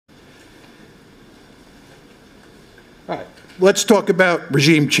All right, let's talk about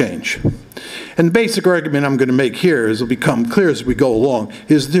regime change. And the basic argument I'm going to make here, as will become clear as we go along,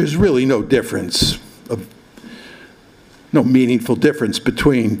 is there's really no difference, no meaningful difference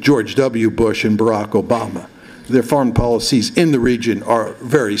between George W. Bush and Barack Obama. Their foreign policies in the region are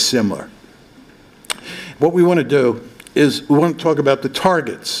very similar. What we want to do is we want to talk about the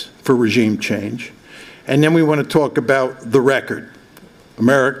targets for regime change, and then we want to talk about the record,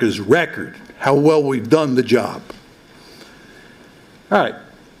 America's record, how well we've done the job. All right,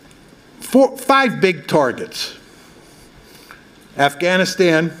 five big targets: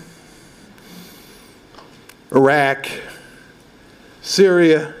 Afghanistan, Iraq,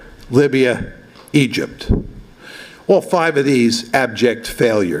 Syria, Libya, Egypt. All five of these abject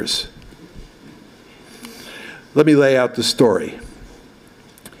failures. Let me lay out the story.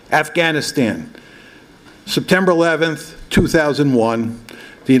 Afghanistan, September 11th, 2001,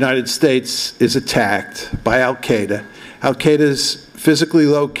 the United States is attacked by Al-Qaeda. Al-Qaeda is physically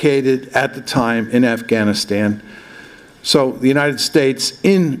located at the time in Afghanistan. So the United States,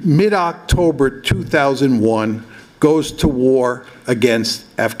 in mid-October 2001, goes to war against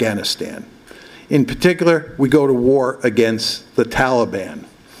Afghanistan. In particular, we go to war against the Taliban.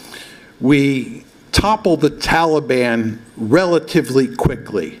 We topple the Taliban relatively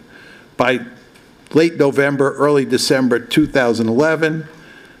quickly. By late November, early December 2011,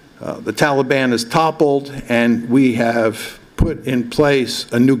 the Taliban is toppled, and we have put in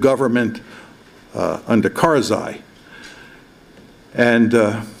place a new government under Karzai. And,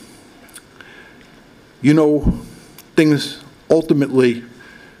 you know, things ultimately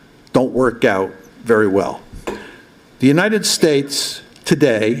don't work out very well. The United States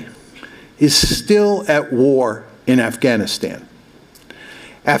today is still at war in Afghanistan.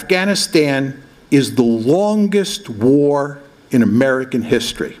 Afghanistan is the longest war in American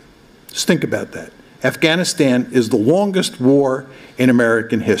history. Just think about that. Afghanistan is the longest war in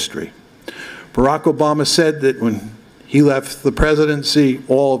American history. Barack Obama said that when he left the presidency,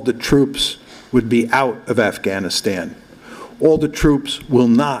 all of the troops would be out of Afghanistan. All the troops will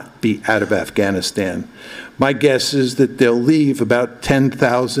not be out of Afghanistan. My guess is that they'll leave about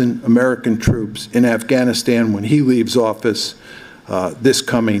 10,000 American troops in Afghanistan when he leaves office this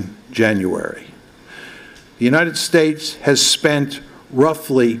coming January. The United States has spent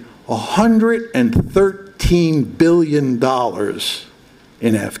roughly $113 billion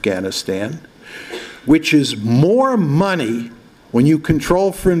in Afghanistan, which is more money when you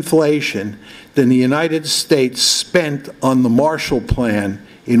control for inflation than the United States spent on the Marshall Plan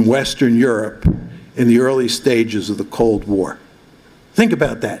in Western Europe in the early stages of the Cold War. Think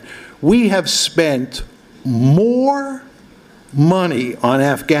about that. We have spent more money on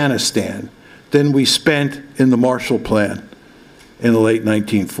Afghanistan than we spent in the Marshall Plan in the late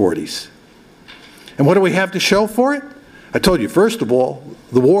 1940s. And what do we have to show for it? I told you, first of all,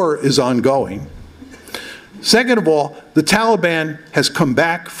 the war is ongoing. Second of all, the Taliban has come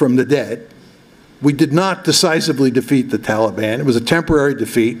back from the dead. We did not decisively defeat the Taliban. It was a temporary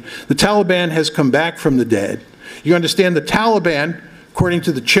defeat. The Taliban has come back from the dead. You understand the Taliban, according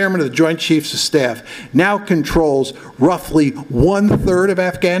to the chairman of the Joint Chiefs of Staff, now controls roughly 1/3 of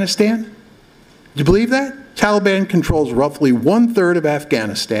Afghanistan. Do you believe that? Taliban controls roughly 1/3 of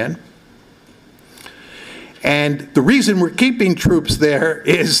Afghanistan. And the reason we're keeping troops there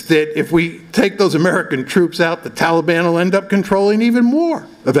is that if we take those American troops out, the Taliban will end up controlling even more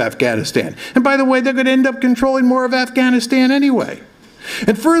of Afghanistan. And by the way, they're going to end up controlling more of Afghanistan anyway.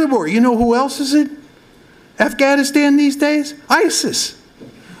 And furthermore, you know who else is in Afghanistan these days? ISIS.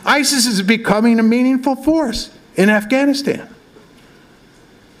 ISIS is becoming a meaningful force in Afghanistan.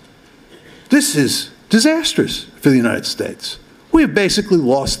 This is disastrous for the United States. We have basically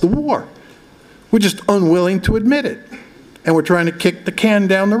lost the war. We're just unwilling to admit it. And we're trying to kick the can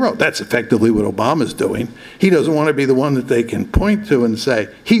down the road. That's effectively what Obama's doing. He doesn't want to be the one that they can point to and say,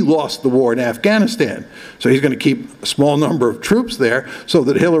 he lost the war in Afghanistan. So he's going to keep a small number of troops there so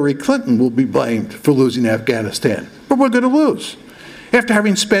that Hillary Clinton will be blamed for losing Afghanistan. But we're going to lose. After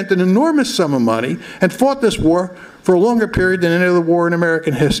having spent an enormous sum of money and fought this war for a longer period than any other war in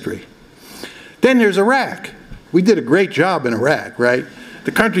American history. Then there's Iraq. We did a great job in Iraq, right?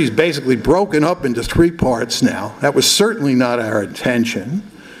 The country's basically broken up into 3 parts now. That was certainly not our intention.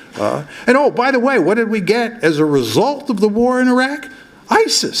 And oh, by the way, what did we get as a result of the war in Iraq?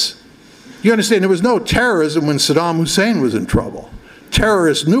 ISIS. You understand, there was no terrorism when Saddam Hussein was in trouble.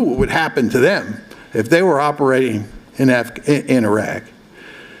 Terrorists knew what would happen to them if they were operating in Iraq.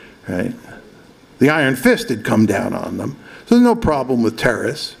 Right? The Iron Fist had come down on them. So there's no problem with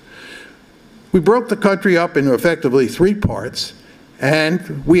terrorists. We broke the country up into effectively 3 parts.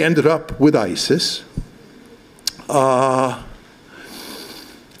 And we ended up with ISIS. I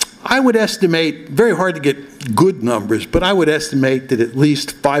would estimate, very hard to get good numbers, but I would estimate that at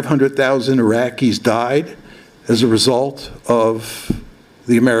least 500,000 Iraqis died as a result of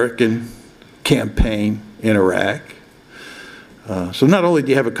the American campaign in Iraq. So not only do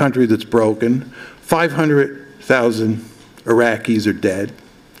you have a country that's broken, 500,000 Iraqis are dead.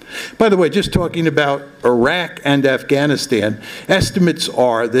 By the way, just talking about Iraq and Afghanistan, estimates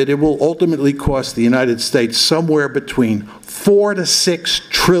are that it will ultimately cost the United States somewhere between $4 to $6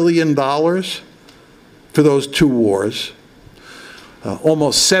 trillion for those two wars.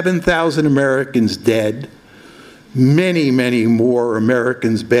 Almost 7,000 Americans dead, many, many more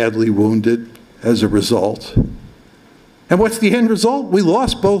Americans badly wounded as a result. And what's the end result? We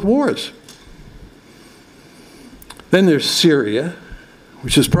lost both wars. Then there's Syria,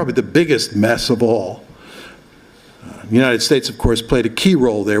 which is probably the biggest mess of all. The United States, of course, played a key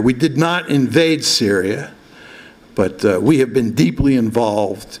role there. We did not invade Syria, but we have been deeply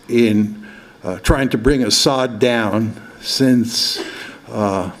involved in trying to bring Assad down since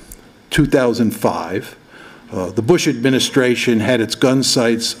 2005. The Bush administration had its gun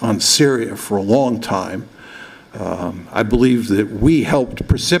sights on Syria for a long time. I believe that we helped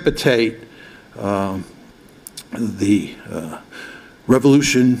precipitate the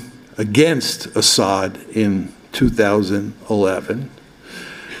revolution against Assad in 2011.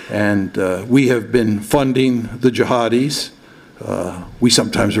 And we have been funding the jihadis. We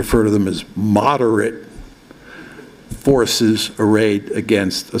sometimes refer to them as moderate forces arrayed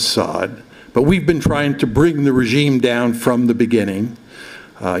against Assad. But we've been trying to bring the regime down from the beginning.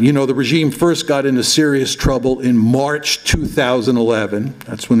 You know, the regime first got into serious trouble in March 2011.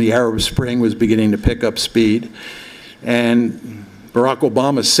 That's when the Arab Spring was beginning to pick up speed. And Barack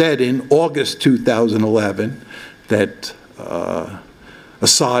Obama said in August 2011 that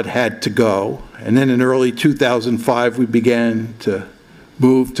Assad had to go. And then in early 2005, we began to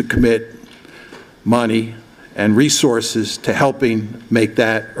move to commit money and resources to helping make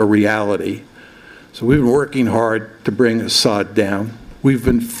that a reality. So we've been working hard to bring Assad down. We've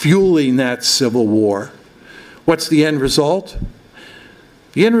been fueling that civil war. What's the end result?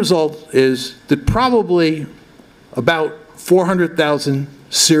 The end result is that probably about 400,000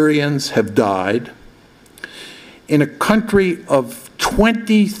 Syrians have died. In a country of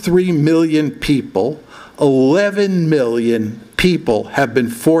 23 million people, 11 million people have been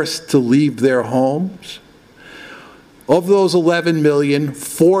forced to leave their homes. Of those 11 million,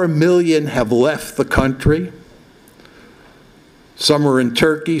 4 million have left the country. Some are in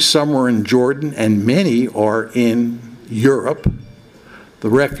Turkey, some are in Jordan, and many are in Europe. The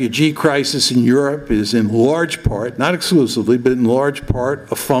refugee crisis in Europe is in large part, not exclusively, but in large part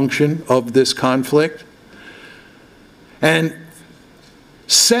a function of this conflict. And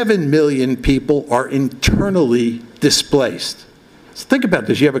 7 million people are internally displaced. So think about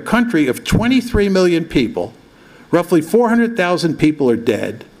this. You have a country of 23 million people. Roughly 400,000 people are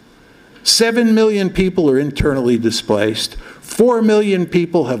dead. 7 million people are internally displaced. 4 million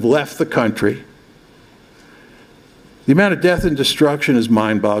people have left the country. The amount of death and destruction is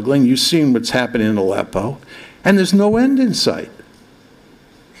mind-boggling. You've seen what's happening in Aleppo. And there's no end in sight.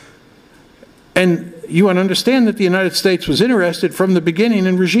 And you want to understand that the United States was interested from the beginning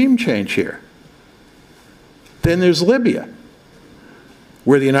in regime change here. Then there's Libya,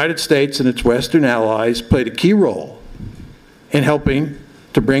 where the United States and its Western allies played a key role in helping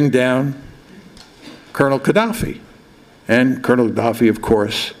to bring down Colonel Gaddafi. And Colonel Gaddafi, of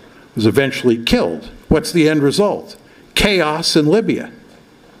course, was eventually killed. What's the end result? Chaos in Libya.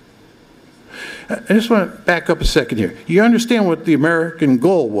 I just want to back up a second here. You understand what the American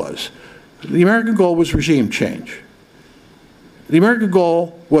goal was. The American goal was regime change. The American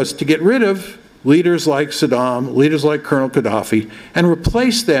goal was to get rid of leaders like Saddam, leaders like Colonel Gaddafi, and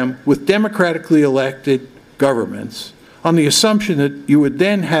replace them with democratically elected governments on the assumption that you would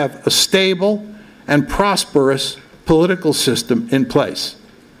then have a stable and prosperous political system in place.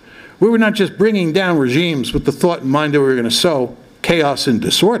 We were not just bringing down regimes with the thought in mind that we were going to sow chaos and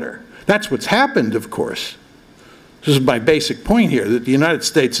disorder. That's what's happened, of course. This is my basic point here, that the United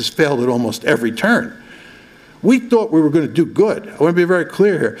States has failed at almost every turn. We thought we were going to do good. I want to be very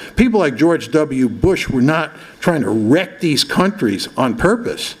clear here. People like George W. Bush were not trying to wreck these countries on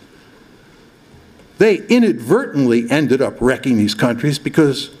purpose. They inadvertently ended up wrecking these countries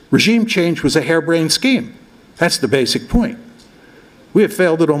because regime change was a harebrained scheme. That's the basic point. We have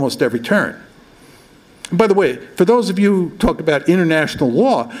failed at almost every turn. And by the way, for those of you who talk about international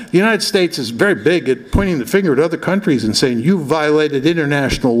law, the United States is very big at pointing the finger at other countries and saying, you violated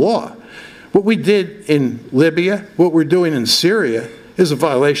international law. What we did in Libya, what we're doing in Syria, is a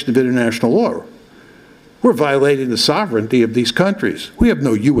violation of international law. we're violating the sovereignty of these countries. We have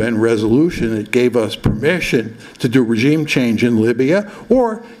no UN resolution that gave us permission to do regime change in Libya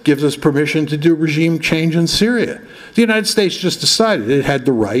or gives us permission to do regime change in Syria. The United States just decided it had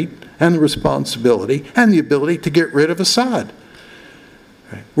the right and the responsibility and the ability to get rid of Assad.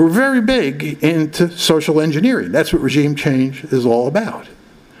 We're very big into social engineering. That's what regime change is all about.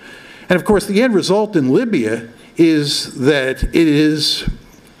 And of course, the end result in Libya is that it is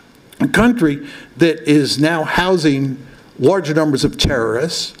a country that is now housing large numbers of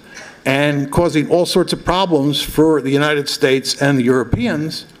terrorists and causing all sorts of problems for the United States and the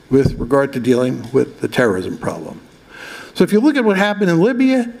Europeans with regard to dealing with the terrorism problem. So if you look at what happened in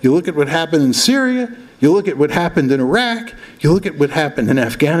Libya, you look at what happened in Syria, you look at what happened in Iraq, you look at what happened in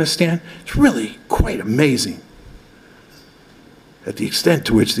Afghanistan, it's really quite amazing at the extent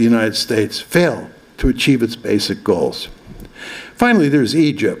to which the United States failed to achieve its basic goals. Finally, there's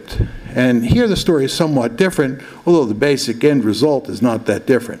Egypt. And here the story is somewhat different, although the basic end result is not that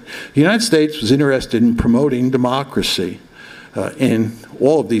different. The United States was interested in promoting democracy in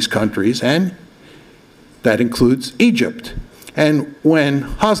all of these countries, and that includes Egypt. And when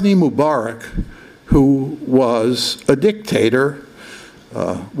Hosni Mubarak, who was a dictator,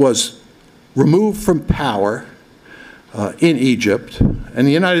 was removed from power in Egypt, and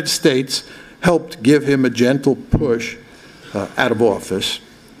the United States helped give him a gentle push out of office,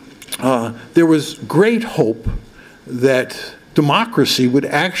 there was great hope that democracy would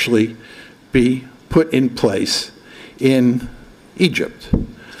actually be put in place in Egypt.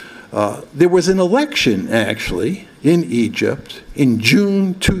 There was an election, actually, in Egypt in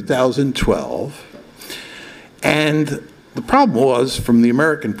June 2012, and the problem was, from the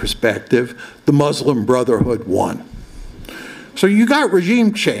American perspective, the Muslim Brotherhood won. So you got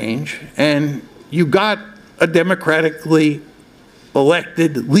regime change, and you got a democratically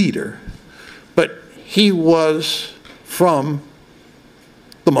elected leader, but he was from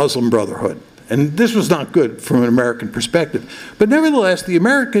the Muslim Brotherhood. And this was not good from an American perspective. But nevertheless, the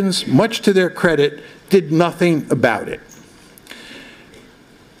Americans, much to their credit, did nothing about it.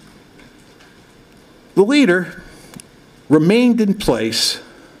 The leader remained in place,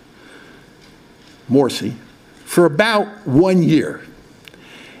 Morsi, for about 1 year.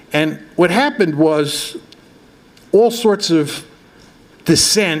 And what happened was all sorts of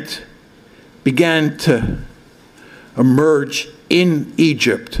dissent began to emerge in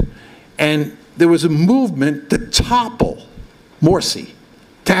Egypt. And there was a movement to topple Morsi,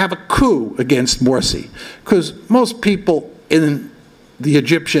 to have a coup against Morsi, because most people in the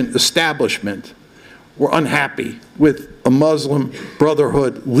Egyptian establishment were unhappy with a Muslim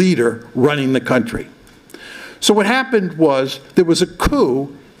Brotherhood leader running the country. So what happened was there was a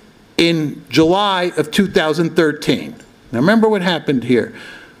coup in July of 2013. Now remember what happened here.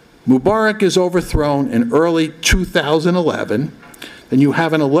 Mubarak is overthrown in early 2011. Then you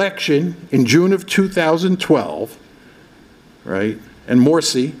have an election in June of 2012, right? And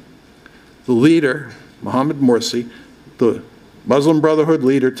Morsi, the leader, Mohammed Morsi, the Muslim Brotherhood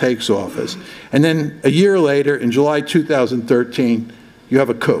leader, takes office. And then a year later, in July 2013, you have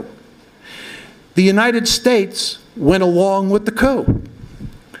a coup. The United States went along with the coup.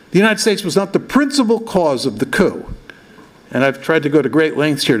 The United States was not the principal cause of the coup. And I've tried to go to great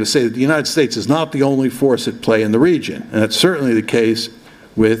lengths here to say that the United States is not the only force at play in the region. And that's certainly the case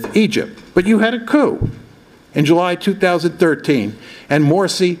with Egypt. But you had a coup in July 2013, and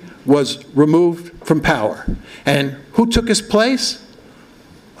Morsi was removed from power. And who took his place?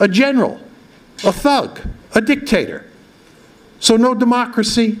 A general, a thug, a dictator. So no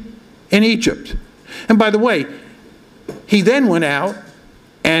democracy in Egypt. And by the way, he then went out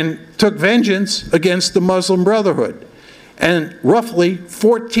and took vengeance against the Muslim Brotherhood. And roughly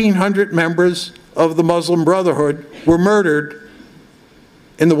 1,400 members of the Muslim Brotherhood were murdered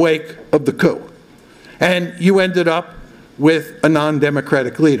in the wake of the coup. And you ended up with a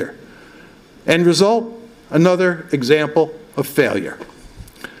non-democratic leader. End result, another example of failure.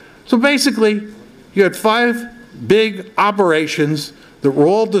 So basically, you had 5 big operations that were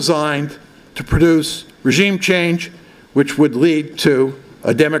all designed to produce regime change, which would lead to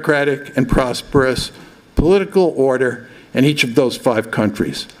a democratic and prosperous political order in each of those 5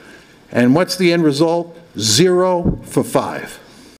 countries. And what's the end result? 0 for 5.